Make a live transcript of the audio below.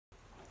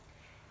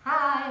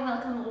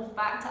and welcome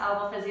back to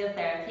Alba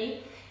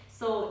Physiotherapy.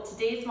 So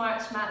today's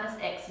March Madness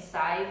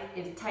exercise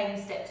is Tiny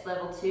Steps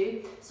Level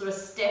 2. So we're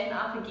stepping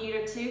up a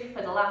gear or two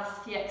for the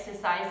last few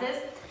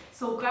exercises.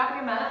 So grab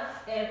your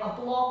mat, a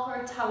block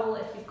or a towel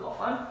if you've got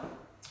one,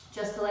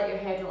 just to let your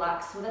head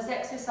relax. So this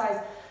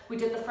exercise, we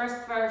did the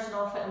first version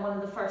of it in one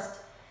of the first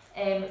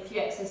few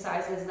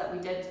exercises that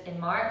we did in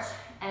March.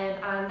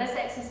 And this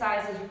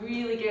exercise is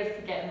really good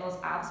for getting those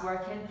abs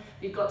working.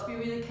 You've got to be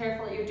really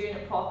careful that you're doing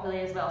it properly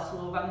as well, so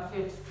we'll run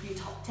through a few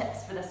top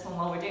tips for this one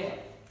while we're doing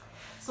it.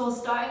 So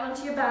starting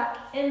onto your back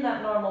in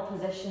that normal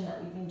position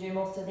that we've been doing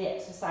most of the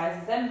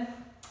exercises in.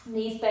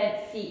 Knees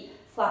bent, feet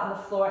flat on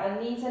the floor,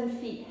 and knees and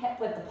feet hip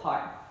width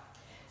apart.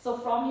 So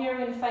from here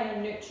we're going to find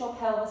a neutral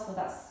pelvis with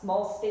that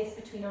small space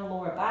between our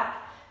lower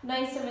back,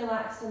 nice and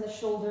relaxed in the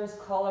shoulders,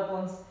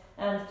 collarbones,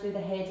 and through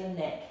the head and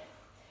neck.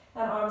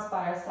 And arms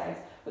by our sides.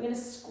 We're going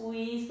to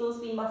squeeze those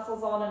wee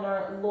muscles on in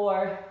our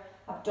lower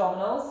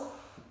abdominals.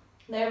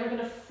 Now we're going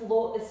to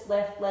float this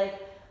left leg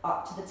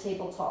up to the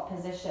tabletop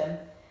position.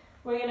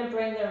 We're going to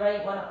bring the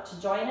right one up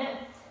to join it.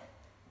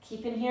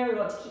 Keep in here, we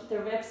want to keep the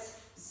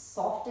ribs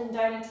softened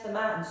down into the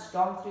mat and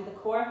strong through the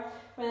core.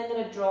 We're then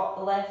going to drop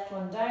the left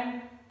one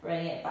down,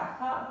 bring it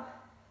back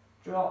up,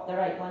 drop the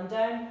right one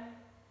down,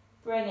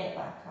 bring it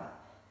back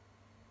up.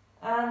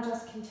 And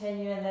just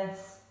continue in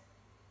this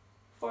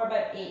for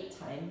about 8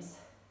 times.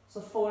 So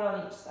 4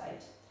 on each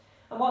side.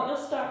 And what you'll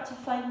start to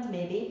find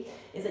maybe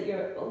is that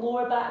your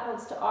lower back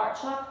wants to arch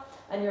up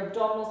and your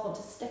abdominals want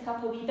to stick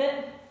up a wee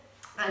bit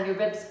and your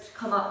ribs to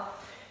come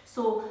up.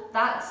 So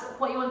that's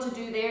what you want to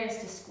do there, is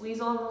to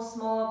squeeze on those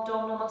small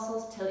abdominal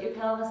muscles, tilt your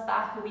pelvis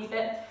back a wee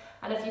bit.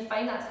 And if you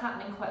find that's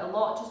happening quite a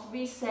lot, just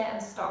reset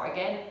and start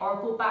again, or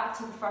go back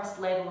to the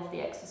first level of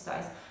the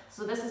exercise.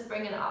 So this is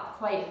bringing it up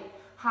quite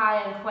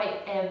high and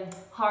quite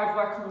hard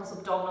work on those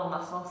abdominal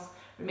muscles.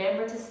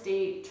 Remember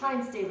to try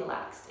and stay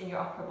relaxed in your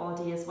upper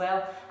body as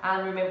well,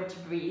 and remember to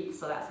breathe,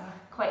 so that's a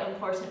quite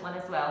important one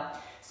as well.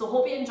 So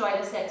hope you enjoy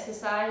this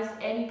exercise.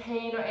 Any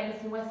pain or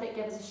anything with it,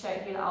 give us a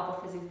shout here at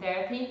Alba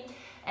Physiotherapy.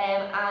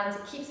 And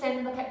keep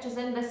sending the pictures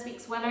in. This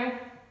week's winner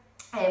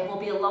will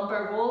be a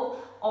lumbar roll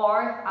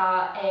or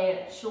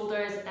a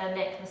shoulders and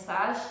neck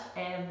massage.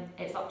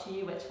 It's up to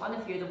you which one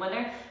if you're the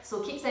winner.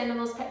 So keep sending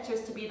those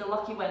pictures to be the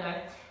lucky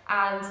winner.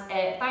 And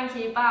thank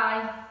you,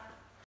 bye.